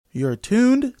You're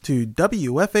tuned to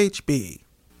WFHB.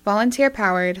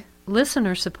 Volunteer-powered,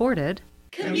 listener-supported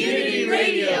community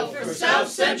radio for South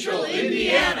Central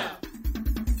Indiana.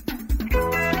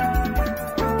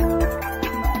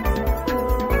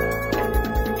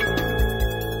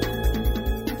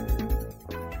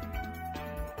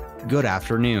 Good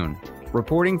afternoon.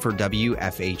 Reporting for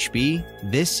WFHB,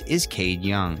 this is Cade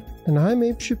Young. And I'm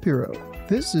Abe Shapiro.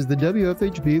 This is the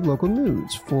WFHB local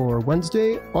news for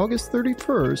Wednesday, August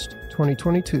 31st,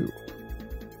 2022.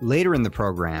 Later in the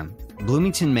program,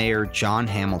 Bloomington Mayor John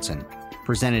Hamilton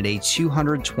presented a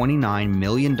 $229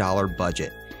 million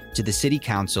budget to the City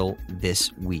Council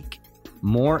this week.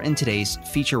 More in today's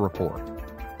feature report.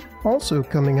 Also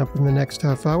coming up in the next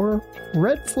half hour,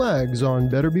 Red Flags on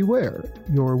Better Beware,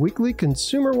 your weekly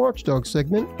consumer watchdog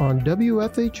segment on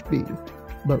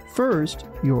WFHB. But first,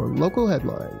 your local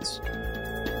headlines.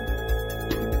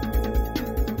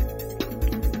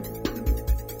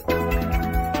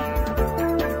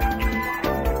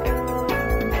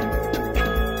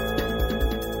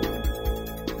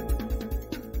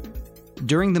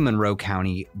 During the Monroe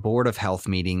County Board of Health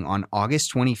meeting on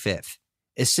August 25th,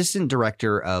 Assistant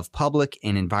Director of Public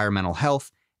and Environmental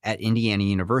Health at Indiana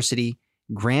University,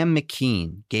 Graham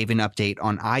McKeen, gave an update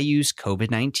on IU's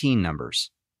COVID-19 numbers.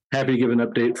 Happy to give an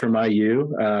update from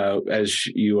IU. As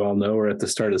you all know, we're at the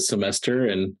start of the semester,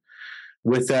 and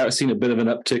with that, I've seen a bit of an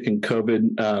uptick in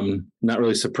COVID. Not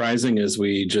really surprising, as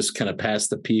we just kind of passed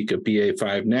the peak of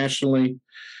BA5 nationally.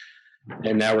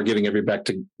 And now we're getting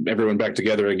everyone back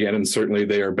together again, and certainly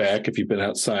they are back if you've been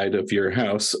outside of your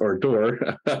house or door.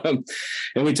 And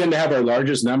we tend to have our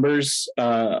largest numbers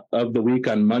of the week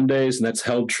on Mondays, and that's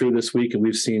held true this week. And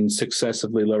we've seen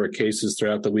successively lower cases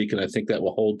throughout the week, and I think that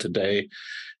will hold today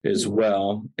as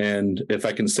well. And if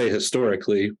I can say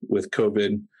historically, with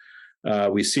COVID,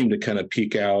 we seem to kind of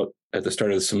peak out at the start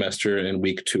of the semester in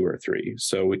week 2 or 3.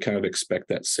 So we kind of expect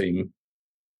that same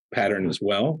pattern as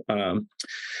well.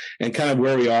 And kind of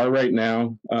where we are right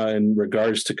now in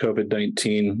regards to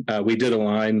COVID-19, we did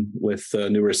align with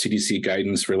newer CDC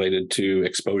guidance related to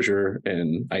exposure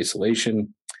and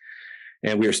isolation.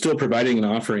 And we are still providing and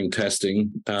offering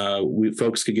testing.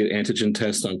 Folks could get antigen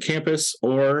tests on campus,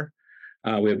 or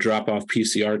we have drop-off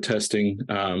PCR testing,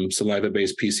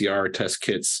 saliva-based PCR test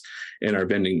kits in our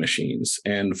vending machines.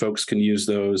 And folks can use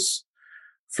those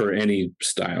for any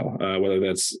style, whether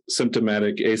that's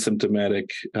symptomatic, asymptomatic,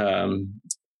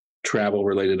 travel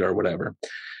related, or whatever.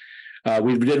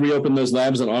 We did reopen those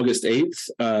labs on August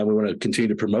 8th. We want to continue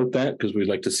to promote that because we'd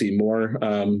like to see more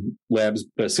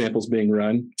samples being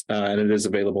run, and it is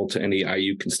available to any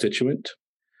IU constituent.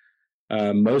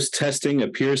 Most testing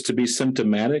appears to be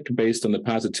symptomatic based on the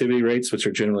positivity rates, which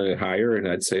are generally higher, and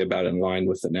I'd say about in line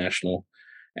with the national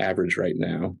average right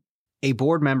now. A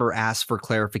board member asked for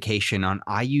clarification on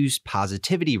IU's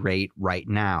positivity rate right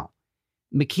now.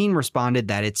 McKeen responded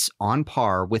that it's on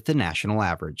par with the national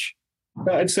average.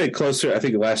 Well, I'd say closer. I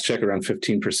think the last check around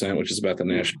 15%, which is about the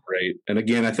national rate. And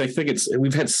again, I think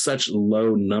we've had such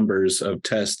low numbers of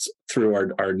tests through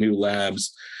our new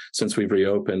labs since we've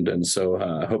reopened. And so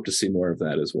I hope to see more of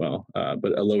that as well.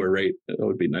 But a lower rate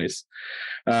would be nice.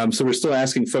 So we're still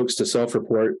asking folks to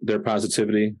self-report their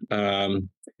positivity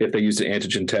if they use an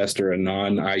antigen test or a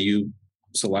non-IU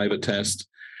saliva test.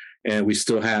 And we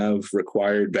still have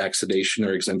required vaccination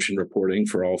or exemption reporting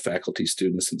for all faculty,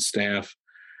 students, and staff,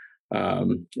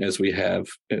 as we have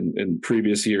in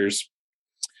previous years.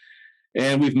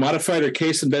 And we've modified our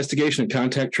case investigation and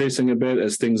contact tracing a bit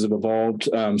as things have evolved.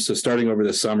 So starting over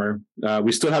the summer,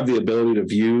 we still have the ability to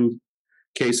view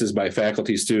cases by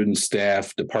faculty, students,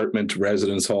 staff, department,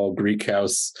 residence hall, Greek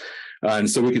house. And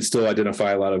so we can still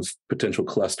identify a lot of potential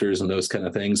clusters and those kind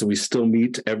of things. And we still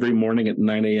meet every morning at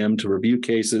 9 a.m. to review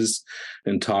cases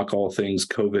and talk all things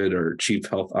COVID or chief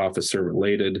health officer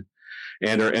related.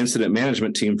 And our incident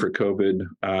management team for COVID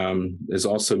is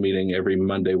also meeting every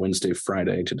Monday, Wednesday,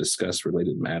 Friday to discuss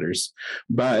related matters.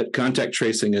 But contact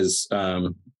tracing is, I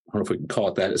don't know if we can call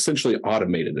it that, essentially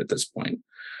automated at this point.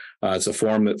 It's a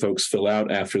form that folks fill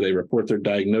out after they report their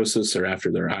diagnosis or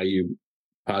after their IU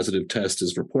positive test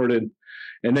is reported.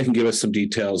 And they can give us some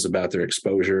details about their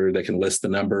exposure. They can list the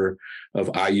number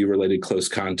of IU-related close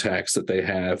contacts that they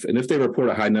have. And if they report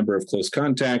a high number of close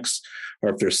contacts, or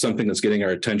if there's something that's getting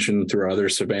our attention through our other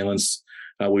surveillance,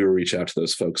 we will reach out to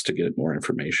those folks to get more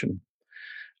information.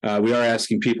 We are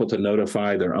asking people to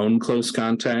notify their own close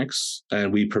contacts,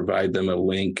 and we provide them a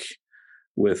link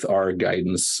with our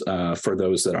guidance for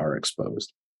those that are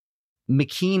exposed.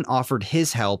 McKeen offered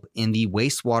his help in the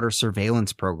wastewater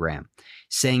surveillance program,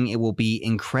 saying it will be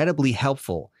incredibly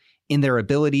helpful in their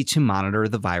ability to monitor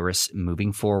the virus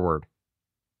moving forward.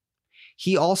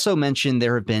 He also mentioned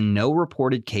there have been no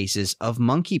reported cases of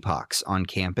monkeypox on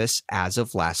campus as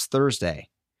of last Thursday.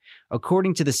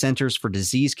 According to the Centers for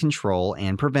Disease Control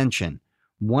and Prevention,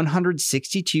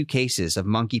 162 cases of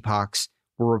monkeypox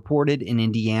were reported in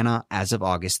Indiana as of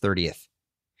August 30th.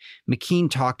 McKeen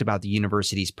talked about the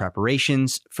university's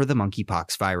preparations for the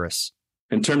monkeypox virus.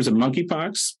 In terms of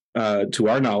monkeypox, to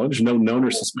our knowledge, no known or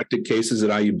suspected cases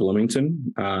at IU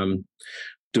Bloomington.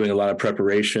 Doing a lot of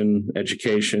preparation,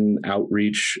 education,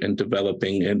 outreach, and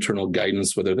developing internal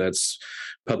guidance, whether that's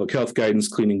public health guidance,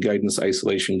 cleaning guidance,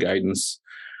 isolation guidance.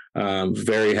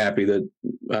 Very happy that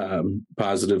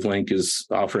Positive Link is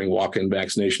offering walk-in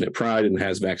vaccination at Pride and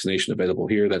has vaccination available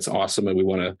here. That's awesome, and we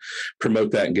want to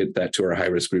promote that and get that to our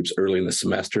high-risk groups early in the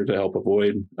semester to help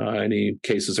avoid any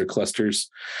cases or clusters.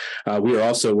 We are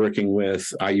also working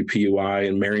with IUPUI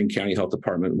and Marion County Health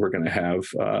Department. We're going to have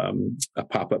a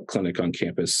pop-up clinic on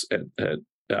campus at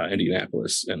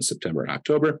Indianapolis in September and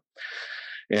October.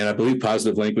 And I believe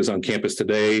Positive Link was on campus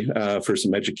today for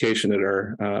some education at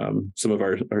some of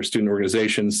our student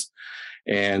organizations.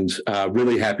 And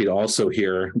really happy to also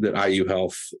hear that IU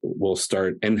Health will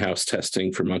start in-house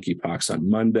testing for monkeypox on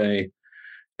Monday.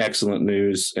 Excellent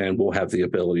news. And we'll have the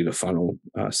ability to funnel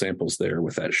samples there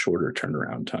with that shorter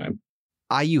turnaround time.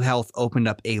 IU Health opened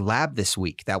up a lab this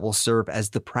week that will serve as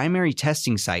the primary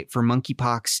testing site for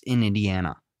monkeypox in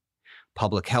Indiana.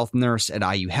 Public health nurse at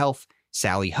IU Health,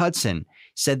 Sally Hudson,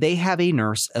 said they have a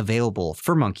nurse available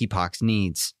for monkeypox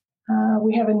needs.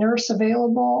 We have a nurse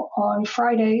available on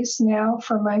Fridays now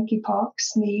for monkeypox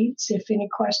needs if any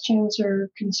questions or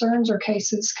concerns or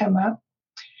cases come up.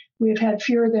 We have had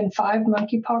fewer than 5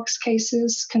 monkeypox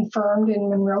cases confirmed in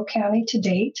Monroe County to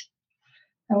date.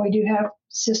 And we do have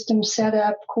systems set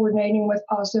up coordinating with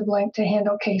Positive Link to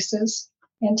handle cases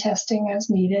and testing as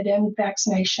needed and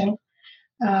vaccination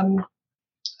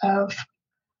of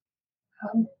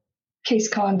case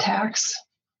contacts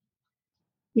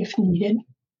if needed.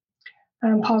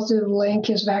 Positive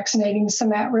Link is vaccinating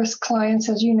some at-risk clients,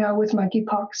 as you know, with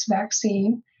monkeypox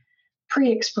vaccine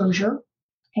pre-exposure.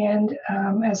 And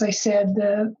as I said,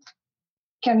 the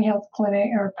county health clinic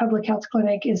or public health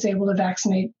clinic is able to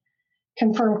vaccinate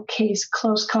confirmed case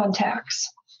close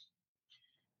contacts.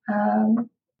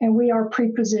 And we are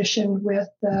pre-positioned with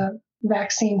the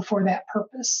vaccine for that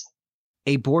purpose.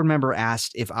 A board member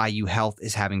asked if IU Health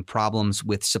is having problems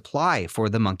with supply for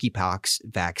the monkeypox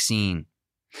vaccine.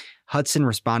 Hudson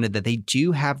responded that they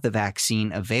do have the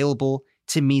vaccine available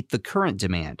to meet the current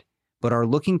demand, but are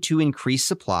looking to increase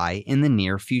supply in the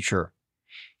near future.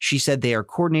 She said they are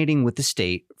coordinating with the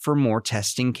state for more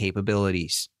testing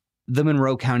capabilities. The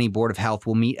Monroe County Board of Health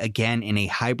will meet again in a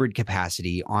hybrid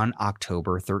capacity on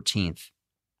October 13th.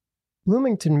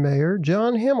 Bloomington Mayor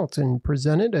John Hamilton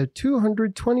presented a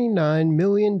 $229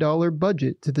 million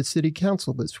budget to the City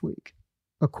Council this week.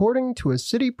 According to a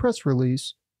city press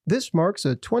release, this marks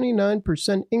a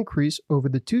 29% increase over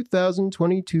the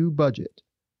 2022 budget.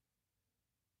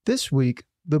 This week,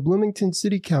 the Bloomington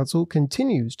City Council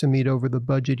continues to meet over the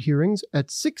budget hearings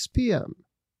at 6 p.m.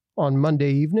 On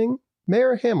Monday evening,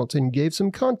 Mayor Hamilton gave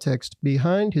some context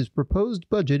behind his proposed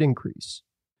budget increase.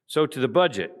 So to the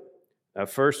budget.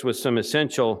 First, with some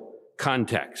essential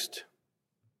context.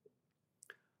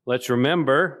 Let's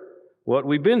remember what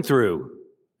we've been through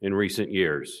in recent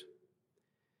years.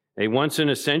 A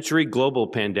once-in-a-century global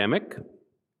pandemic,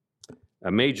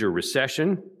 a major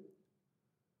recession,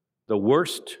 the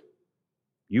worst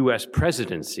U.S.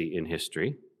 presidency in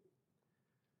history,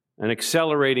 an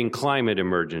accelerating climate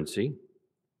emergency,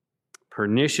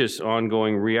 pernicious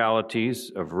ongoing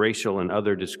realities of racial and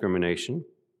other discrimination,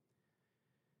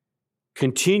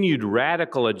 continued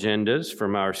radical agendas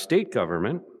from our state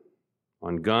government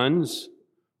on guns,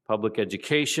 public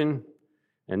education,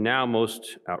 and now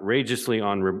most outrageously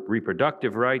on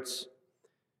reproductive rights,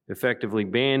 effectively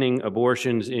banning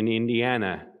abortions in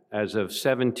Indiana as of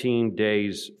 17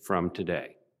 days from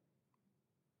today.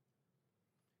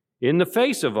 In the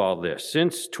face of all this,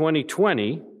 since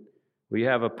 2020, we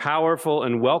have a powerful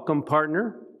and welcome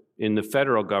partner in the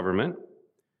federal government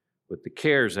with the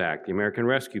CARES Act, the American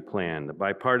Rescue Plan, the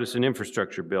Bipartisan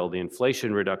Infrastructure Bill, the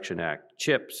Inflation Reduction Act,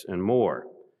 CHIPS, and more.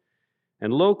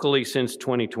 And locally, since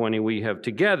 2020, we have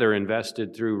together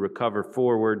invested through Recover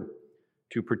Forward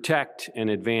to protect and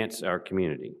advance our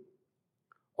community,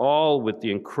 all with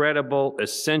the incredible,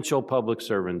 essential public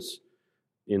servants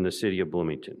in the city of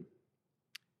Bloomington.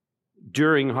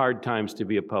 During hard times to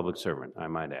be a public servant, I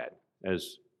might add,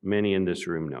 as many in this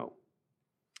room know.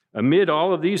 Amid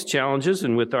all of these challenges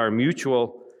and with our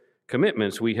mutual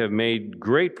commitments, we have made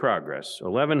great progress,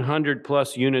 1,100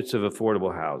 plus units of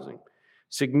affordable housing,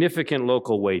 significant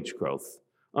local wage growth,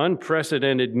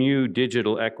 unprecedented new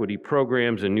digital equity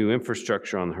programs and new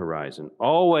infrastructure on the horizon,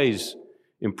 always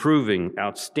improving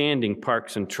outstanding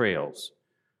parks and trails,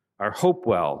 our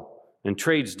Hopewell and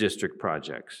Trades District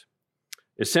projects,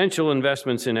 essential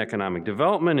investments in economic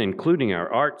development, including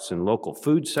our arts and local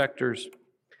food sectors,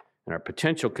 and our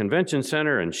potential convention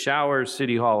center and Showers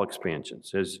City Hall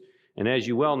expansions. As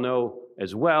you well know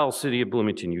as well, City of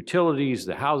Bloomington Utilities,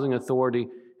 the Housing Authority,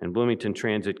 and Bloomington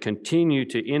Transit continue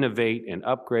to innovate and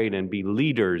upgrade and be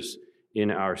leaders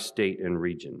in our state and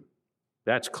region.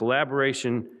 That's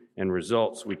collaboration and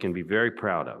results we can be very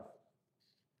proud of.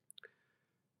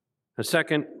 A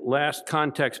second, last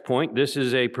context point, this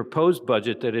is a proposed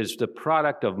budget that is the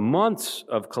product of months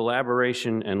of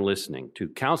collaboration and listening to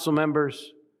council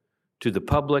members, to the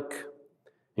public,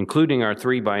 including our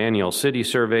 3 biennial city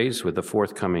surveys with the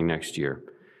 4th coming next year.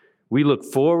 We look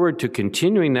forward to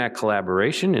continuing that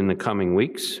collaboration in the coming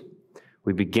weeks.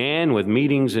 We began with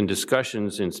meetings and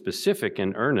discussions in specific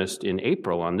and earnest in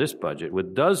April on this budget,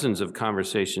 with dozens of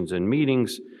conversations and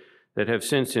meetings that have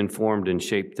since informed and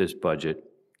shaped this budget,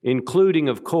 including,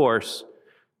 of course,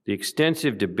 the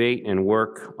extensive debate and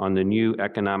work on the new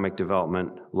economic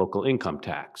development local income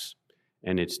tax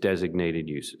and its designated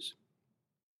uses.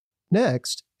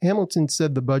 Next, Hamilton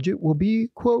said the budget will be,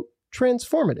 quote,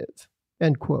 transformative,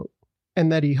 end quote, and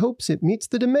that he hopes it meets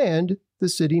the demand the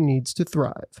city needs to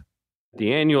thrive.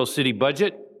 The annual city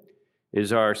budget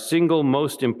is our single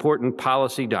most important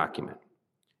policy document.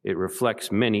 It reflects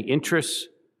many interests,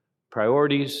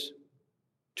 priorities,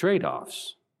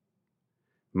 trade-offs.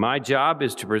 My job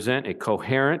is to present a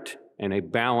coherent and a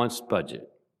balanced budget.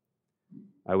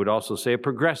 I would also say a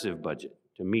progressive budget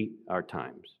to meet our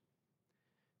times.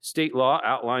 State law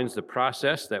outlines the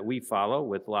process that we follow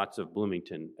with lots of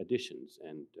Bloomington additions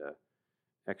and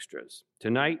extras.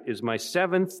 Tonight is my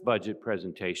 7th budget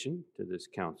presentation to this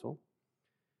council,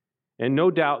 and no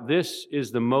doubt this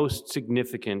is the most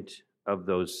significant of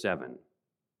those 7.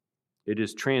 It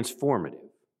is transformative.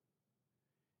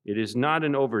 It is not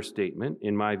an overstatement,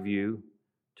 in my view,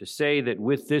 to say that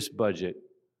with this budget,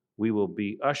 we will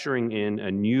be ushering in a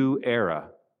new era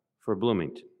for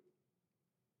Bloomington.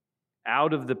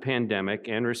 Out of the pandemic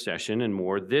and recession and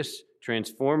more, this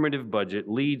transformative budget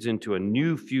leads into a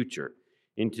new future,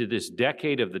 into this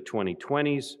decade of the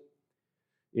 2020s.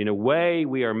 In a way,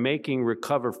 we are making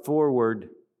Recover Forward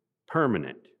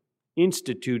permanent,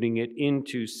 instituting it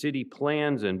into city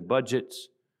plans and budgets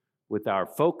with our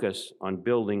focus on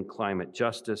building climate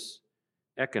justice,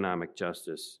 economic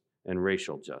justice, and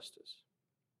racial justice.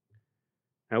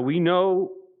 Now, we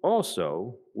know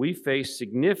also we face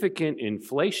significant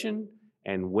inflation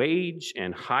and wage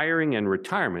and hiring and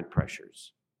retirement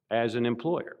pressures as an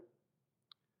employer.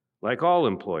 Like all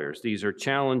employers, these are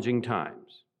challenging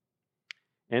times.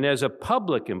 And as a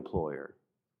public employer,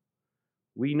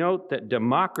 we note that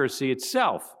democracy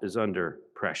itself is under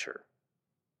pressure.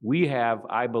 We have,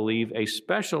 I believe, a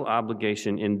special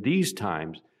obligation in these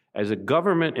times as a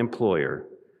government employer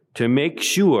to make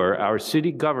sure our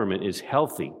city government is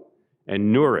healthy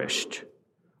and nourished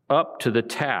up to the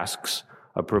tasks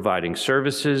of providing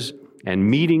services and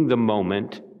meeting the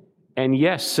moment, and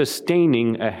yes,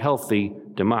 sustaining a healthy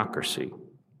democracy.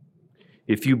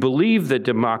 If you believe that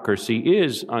democracy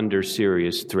is under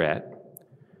serious threat,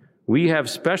 we have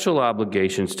special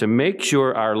obligations to make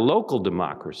sure our local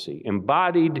democracy,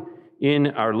 embodied in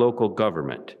our local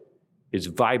government, is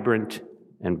vibrant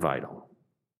and vital.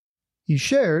 He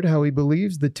shared how he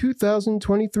believes the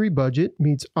 2023 budget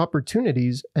meets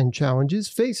opportunities and challenges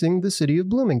facing the city of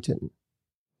Bloomington.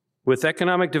 With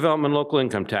Economic Development Local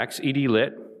Income Tax,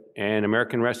 ED-LIT, and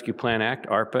American Rescue Plan Act,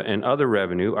 ARPA, and other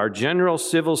revenue, our general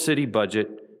civil city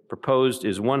budget proposed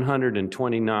is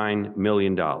 $129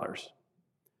 million.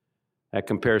 That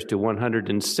compares to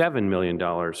 $107 million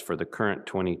for the current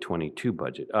 2022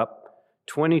 budget, up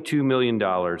 $22 million,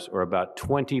 or about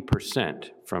 20%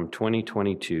 from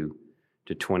 2022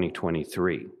 to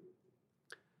 2023.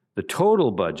 The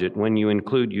total budget, when you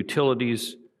include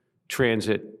utilities,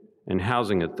 transit, and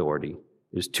housing authority,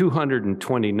 is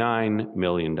 $229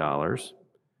 million,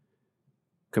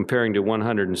 comparing to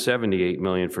 $178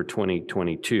 million for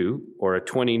 2022, or a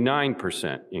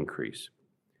 29% increase.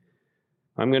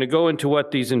 I'm going to go into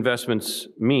what these investments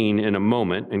mean in a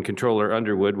moment, and Controller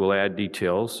Underwood will add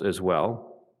details as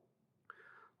well.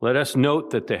 Let us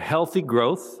note that the healthy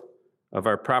growth of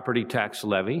our property tax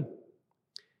levy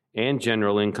and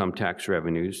general income tax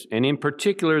revenues, and in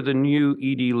particular the new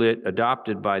ED-LIT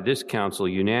adopted by this council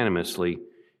unanimously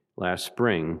last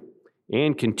spring,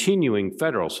 and continuing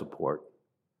federal support,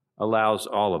 allows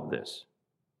all of this.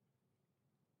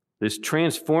 This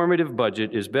transformative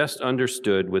budget is best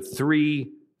understood with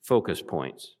 3 focus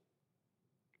points.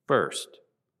 First,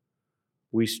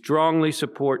 we strongly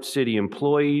support city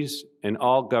employees and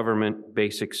all government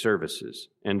basic services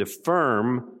and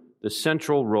affirm the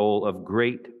central role of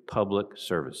great public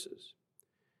services.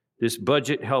 This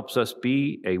budget helps us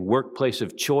be a workplace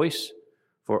of choice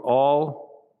for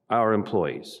all our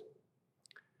employees.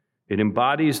 It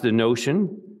embodies the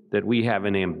notion that we have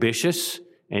an ambitious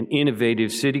and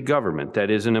innovative city government that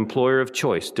is an employer of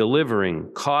choice,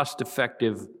 delivering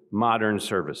cost-effective, modern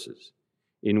services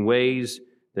in ways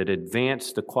that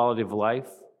advance the quality of life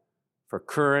for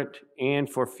current and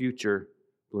for future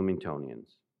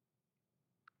Bloomingtonians.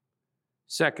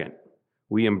 Second,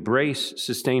 we embrace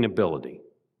sustainability,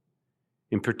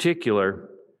 in particular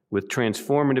with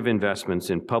transformative investments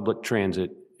in public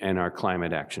transit and our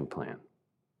climate action plan.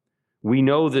 We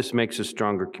know this makes a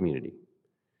stronger community.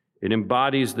 It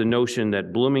embodies the notion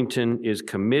that Bloomington is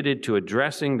committed to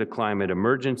addressing the climate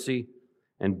emergency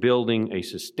and building a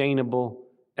sustainable,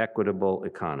 equitable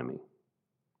economy.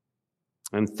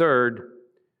 And third,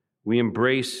 we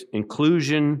embrace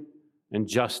inclusion and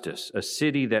justice, a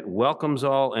city that welcomes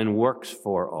all and works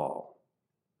for all.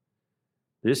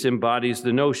 This embodies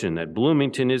the notion that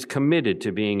Bloomington is committed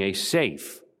to being a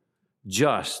safe,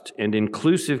 just, and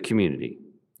inclusive community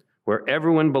where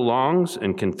everyone belongs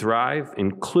and can thrive,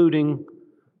 including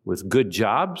with good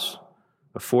jobs,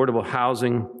 affordable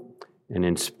housing, and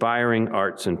inspiring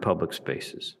arts and public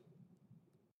spaces.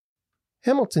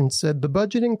 Hamilton said the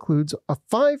budget includes a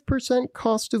 5%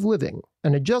 cost of living,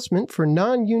 an adjustment for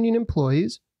non-union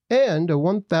employees, and a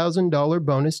 $1,000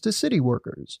 bonus to city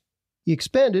workers. He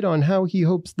expanded on how he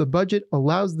hopes the budget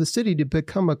allows the city to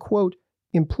become a, quote,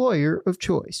 employer of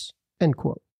choice, end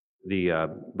quote. The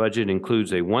budget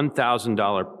includes a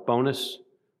 $1,000 bonus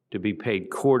to be paid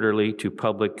quarterly to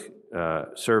public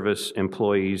service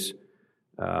employees,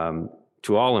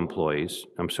 to all employees.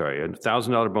 A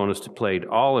 $1,000 bonus to paid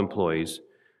all employees,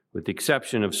 with the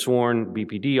exception of sworn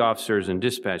BPD officers and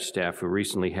dispatch staff who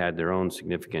recently had their own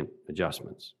significant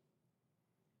adjustments.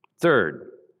 Third,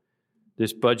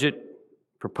 this budget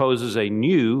proposes a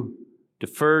new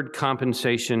deferred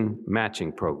compensation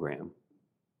matching program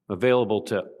available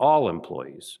to all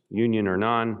employees, union or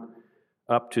non,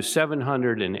 up to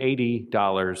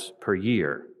 $780 per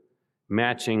year,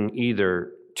 matching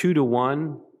either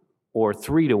 2-to-1 or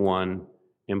 3-to-1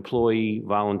 employee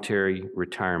voluntary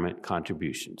retirement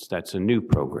contributions. That's a new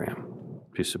program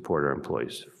to support our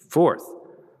employees. Fourth,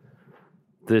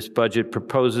 this budget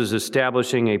proposes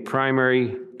establishing a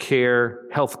primary care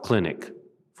health clinic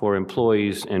for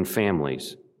employees and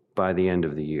families by the end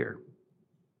of the year.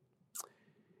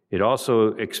 It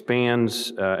also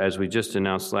expands, as we just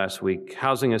announced last week,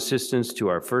 housing assistance to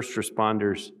our first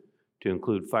responders to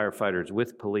include firefighters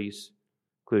with police,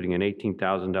 including an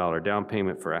 $18,000 down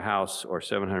payment for a house or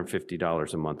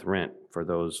 $750 a month rent for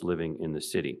those living in the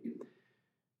city.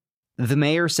 The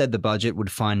mayor said the budget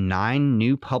would fund 9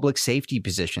 new public safety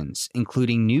positions,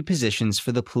 including new positions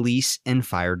for the police and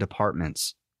fire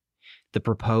departments. The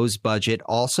proposed budget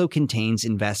also contains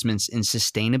investments in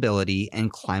sustainability and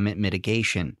climate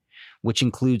mitigation, which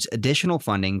includes additional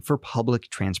funding for public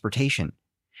transportation.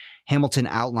 Hamilton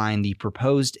outlined the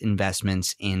proposed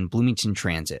investments in Bloomington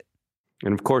Transit.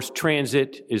 And of course,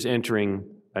 transit is entering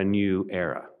a new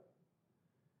era.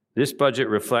 This budget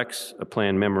reflects a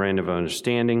planned memorandum of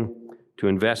understanding to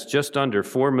invest just under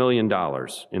 $4 million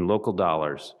in local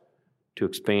dollars to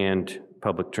expand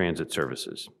public transit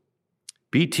services.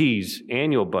 BT's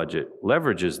annual budget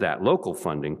leverages that local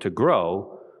funding to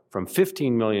grow from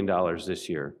 $15 million this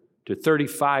year to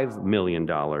 $35 million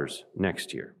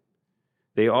next year.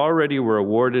 They already were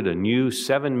awarded a new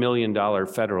 $7 million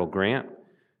federal grant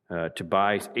to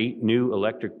buy 8 new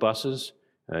electric buses,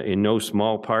 in no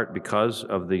small part because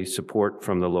of the support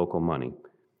from the local money.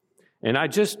 And I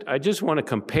just want to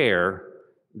compare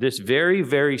this very,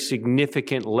 very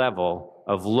significant level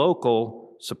of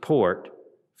local support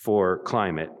for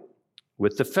climate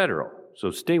with the federal.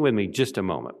 So stay with me just a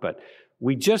moment. But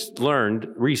we just learned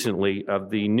recently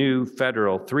of the new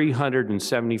federal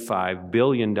 $375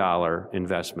 billion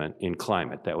investment in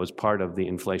climate that was part of the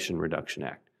Inflation Reduction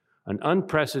Act, an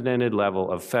unprecedented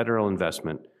level of federal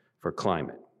investment for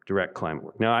climate, direct climate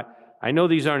work. Now, I know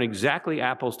these aren't exactly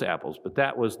apples to apples, but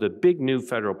that was the big new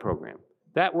federal program.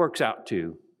 That works out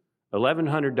to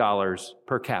 $1,100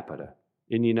 per capita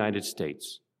in the United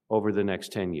States over the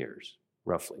next 10 years,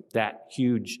 roughly. That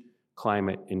huge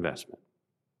climate investment.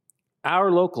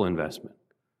 Our local investment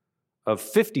of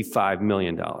 $55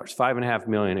 million, $5.5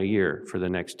 million a year for the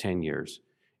next 10 years,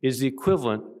 is the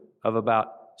equivalent of about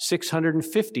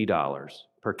 $650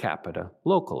 per capita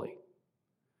locally.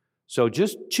 So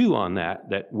just chew on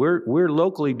that we're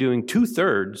locally doing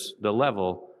 2/3 the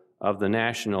level of the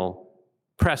national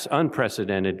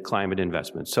unprecedented climate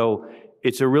investment. So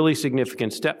it's a really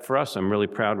significant step for us. I'm really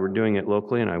proud we're doing it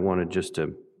locally, and I wanted just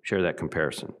to share that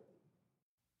comparison.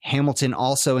 Hamilton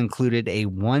also included a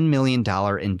 $1 million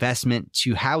investment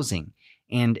to housing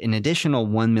and an additional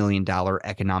 $1 million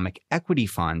economic equity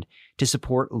fund to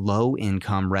support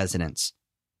low-income residents.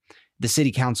 The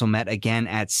City Council met again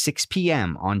at 6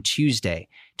 p.m. on Tuesday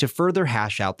to further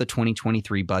hash out the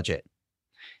 2023 budget.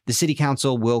 The City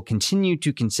Council will continue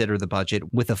to consider the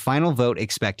budget with a final vote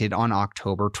expected on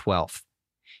October 12th.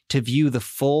 To view the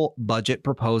full budget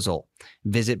proposal,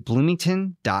 visit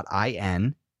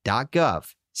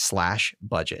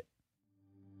bloomington.in.gov/budget.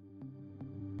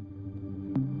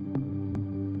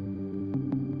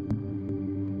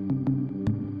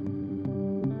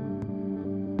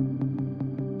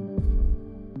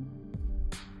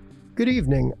 Good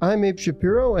evening, I'm Abe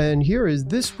Shapiro, and here is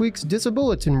this week's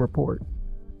Disabulletin report.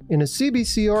 In a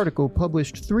CBC article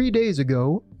published 3 days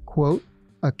ago, quote,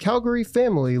 "A Calgary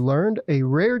family learned a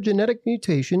rare genetic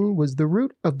mutation was the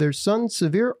root of their son's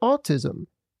severe autism,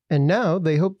 and now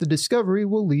they hope the discovery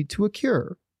will lead to a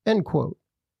cure," end quote.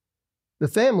 The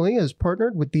family has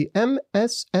partnered with the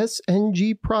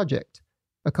MSSNG Project,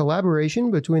 a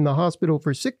collaboration between the Hospital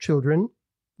for Sick Children,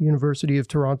 University of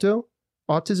Toronto,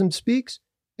 Autism Speaks,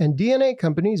 and DNA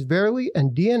companies Verily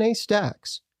and DNA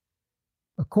Stacks.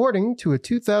 According to a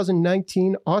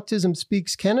 2019 Autism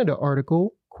Speaks Canada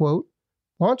article, quote,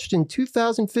 "Launched in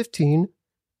 2015,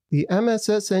 the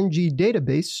MSSNG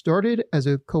database started as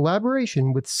a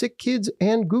collaboration with Sick Kids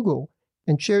and Google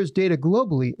and shares data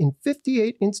globally in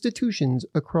 58 institutions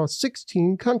across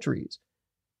 16 countries,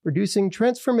 producing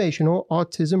transformational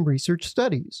autism research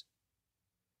studies.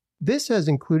 This has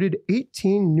included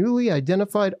 18 newly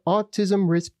identified autism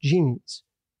risk genes.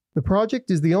 The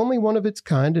project is the only one of its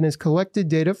kind and has collected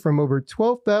data from over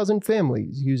 12,000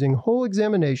 families using whole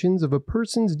examinations of a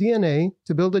person's DNA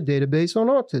to build a database on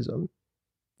autism."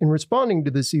 In responding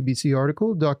to the CBC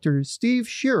article, Dr. Steve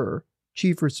Shearer,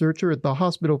 chief researcher at the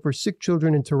Hospital for Sick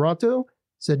Children in Toronto,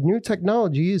 said new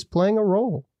technology is playing a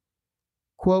role.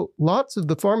 Quote, "Lots of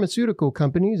the pharmaceutical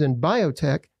companies and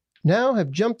biotech now have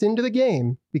jumped into the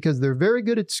game because they're very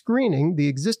good at screening the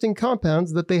existing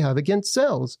compounds that they have against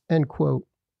cells," end quote.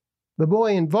 The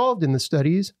boy involved in the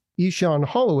studies, Ishan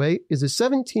Holloway, is a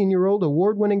 17-year-old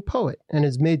award-winning poet and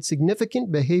has made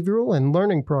significant behavioral and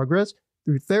learning progress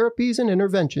through therapies and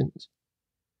interventions.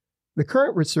 The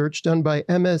current research done by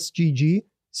MSGG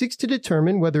seeks to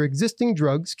determine whether existing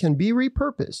drugs can be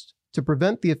repurposed to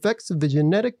prevent the effects of the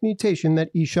genetic mutation that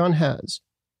Ishan has.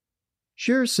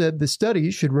 Shearer said the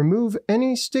study should remove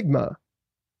any stigma.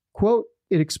 Quote,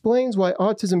 "It explains why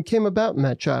autism came about in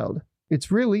that child.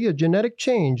 It's really a genetic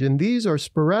change, and these are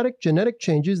sporadic genetic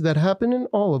changes that happen in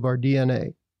all of our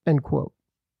DNA," end quote.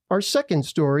 Our second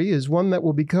story is one that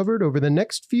will be covered over the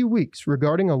next few weeks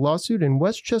regarding a lawsuit in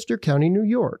Westchester County, New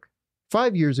York.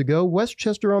 5 years ago,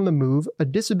 Westchester on the Move, a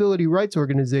disability rights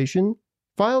organization,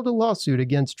 filed a lawsuit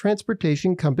against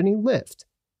transportation company Lyft,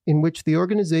 in which the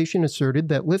organization asserted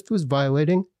that Lyft was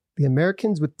violating the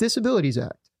Americans with Disabilities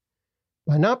Act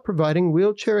by not providing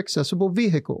wheelchair-accessible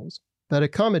vehicles that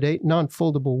accommodate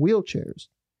non-foldable wheelchairs.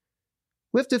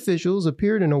 Lyft officials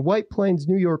appeared in a White Plains,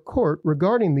 New York court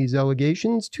regarding these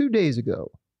allegations 2 days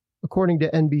ago. According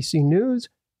to NBC News,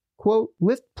 quote,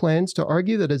 "Lyft plans to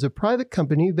argue that as a private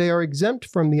company, they are exempt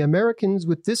from the Americans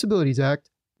with Disabilities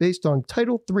Act based on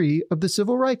Title III of the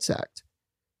Civil Rights Act,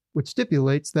 which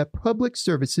stipulates that public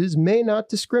services may not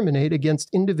discriminate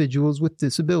against individuals with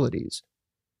disabilities."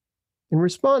 In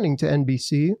responding to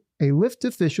NBC, a Lyft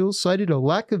official cited a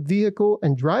lack of vehicle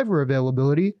and driver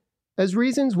availability as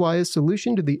reasons why a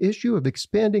solution to the issue of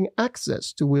expanding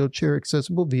access to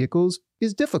wheelchair-accessible vehicles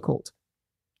is difficult.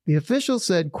 The official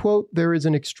said, quote, "There is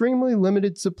an extremely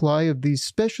limited supply of these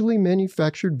specially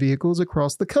manufactured vehicles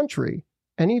across the country,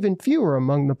 and even fewer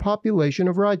among the population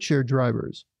of rideshare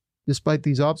drivers. Despite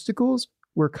these obstacles,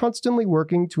 we're constantly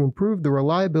working to improve the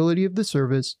reliability of the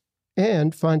service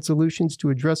and find solutions to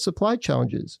address supply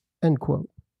challenges," end quote.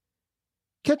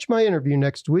 Catch my interview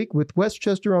next week with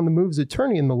Westchester on the Move's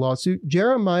attorney in the lawsuit,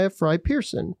 Jeremiah Fry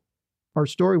Pearson. Our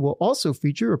story will also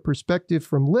feature a perspective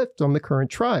from Lyft on the current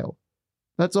trial.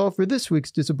 That's all for this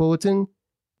week's Disabulletin.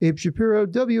 Abe Shapiro,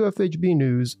 WFHB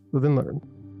News, Live and Learn.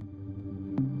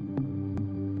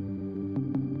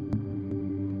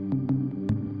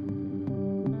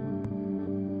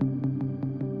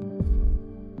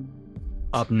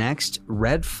 Up next,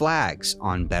 Red Flags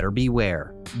on Better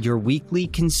Beware, your weekly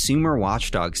consumer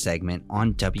watchdog segment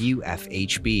on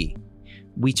WFHB.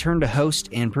 we turn to host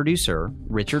and producer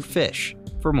Richard Fish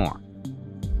for more.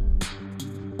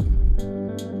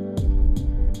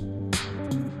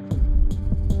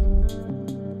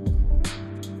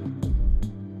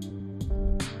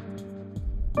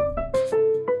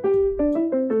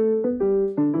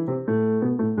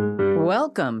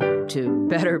 Welcome to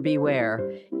Better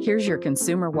Beware. Here's your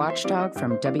consumer watchdog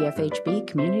from WFHB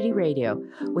Community Radio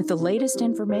with the latest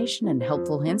information and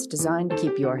helpful hints designed to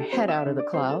keep your head out of the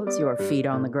clouds, your feet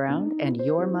on the ground, and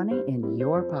your money in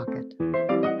your pocket.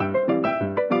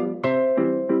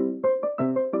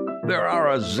 There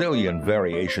are a zillion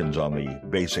variations on the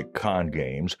basic con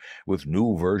games, with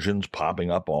new versions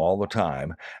popping up all the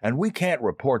time, and we can't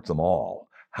report them all.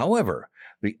 However,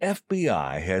 the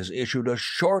FBI has issued a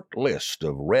short list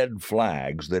of red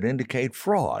flags that indicate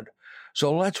fraud,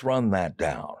 so let's run that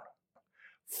down.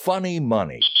 Funny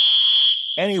money.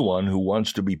 Anyone who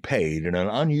wants to be paid in an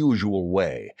unusual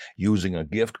way, using a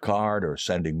gift card or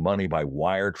sending money by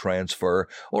wire transfer,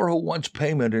 or who wants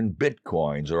payment in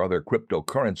bitcoins or other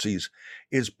cryptocurrencies,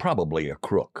 is probably a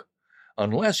crook.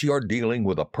 Unless you're dealing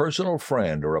with a personal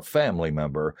friend or a family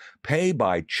member, pay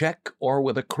by check or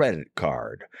with a credit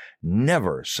card.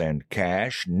 Never send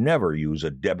cash, never use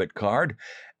a debit card,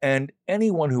 and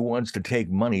anyone who wants to take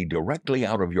money directly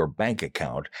out of your bank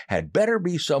account had better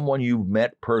be someone you've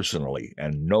met personally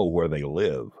and know where they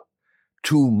live.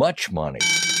 Too much money.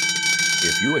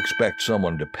 If you expect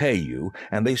someone to pay you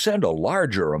and they send a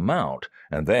larger amount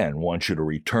and then want you to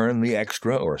return the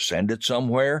extra or send it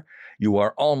somewhere, you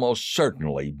are almost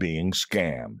certainly being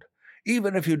scammed.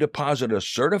 Even if you deposit a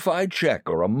certified check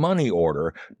or a money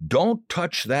order, don't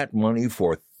touch that money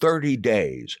for 30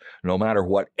 days. No matter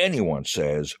what anyone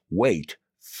says, wait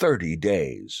 30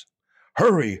 days.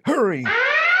 Hurry, hurry!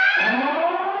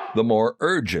 The more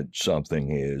urgent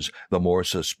something is, the more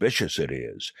suspicious it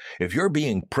is. If you're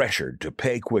being pressured to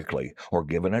pay quickly or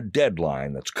given a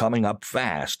deadline that's coming up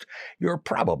fast, you're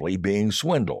probably being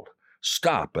swindled.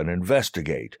 Stop and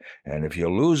investigate, and if you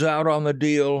lose out on the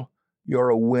deal, you're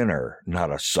a winner,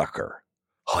 not a sucker.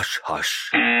 Hush, hush.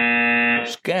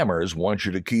 Scammers want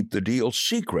you to keep the deal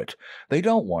secret. They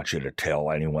don't want you to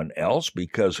tell anyone else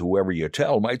because whoever you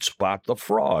tell might spot the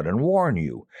fraud and warn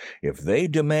you. If they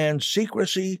demand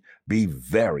secrecy, be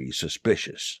very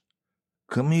suspicious.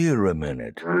 Come here a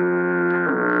minute.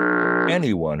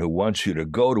 Anyone who wants you to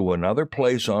go to another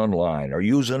place online or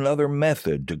use another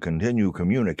method to continue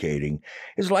communicating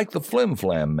is like the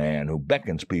flim-flam man who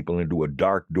beckons people into a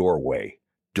dark doorway.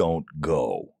 Don't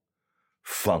go.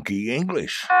 Funky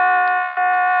English.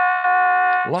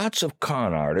 Lots of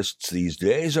con artists these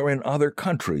days are in other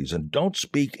countries and don't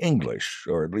speak English,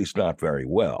 or at least not very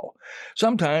well.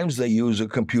 Sometimes they use a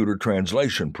computer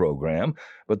translation program,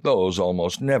 but those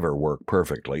almost never work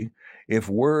perfectly. If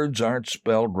words aren't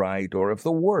spelled right, or if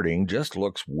the wording just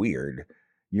looks weird,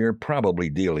 you're probably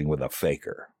dealing with a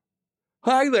faker.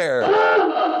 Hi there!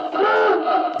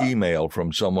 Email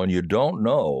from someone you don't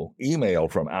know, email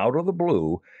from out of the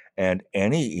blue, and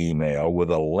any email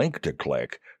with a link to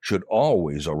click should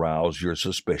always arouse your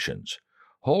suspicions.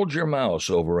 Hold your mouse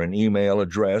over an email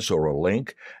address or a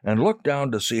link and look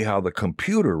down to see how the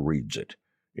computer reads it.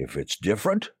 If it's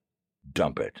different,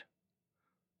 dump it.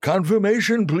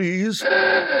 Confirmation, please.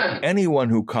 Anyone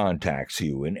who contacts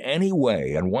you in any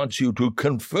way and wants you to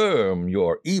confirm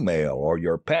your email or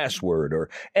your password or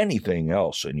anything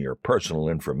else in your personal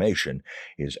information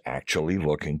is actually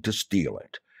looking to steal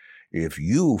it. If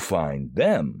you find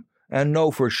them and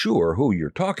know for sure who you're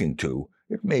talking to,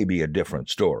 it may be a different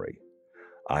story.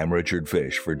 I'm Richard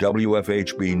Fish for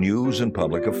WFHB News and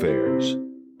Public Affairs.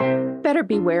 Better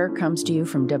Beware comes to you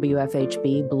from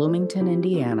WFHB Bloomington,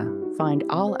 Indiana. Find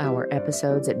all our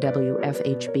episodes at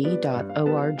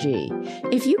WFHB.org.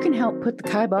 If you can help put the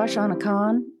kibosh on a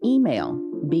con, email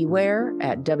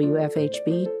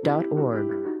beware@WFHB.org.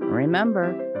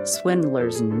 Remember,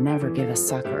 swindlers never give a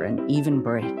sucker an even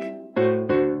break.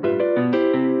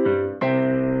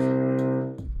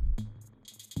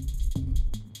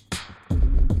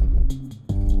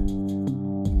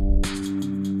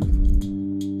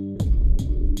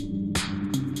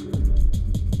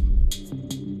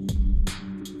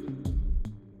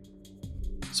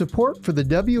 Support for the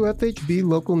WFHB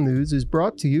local news is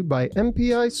brought to you by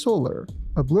MPI Solar,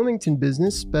 a Bloomington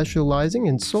business specializing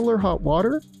in solar hot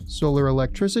water, solar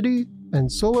electricity,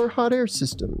 and solar hot air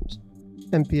systems.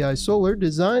 MPI Solar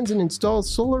designs and installs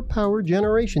solar power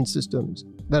generation systems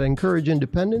that encourage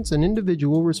independence and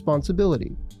individual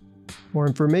responsibility. More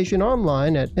information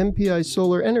online at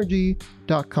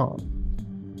mpisolarenergy.com.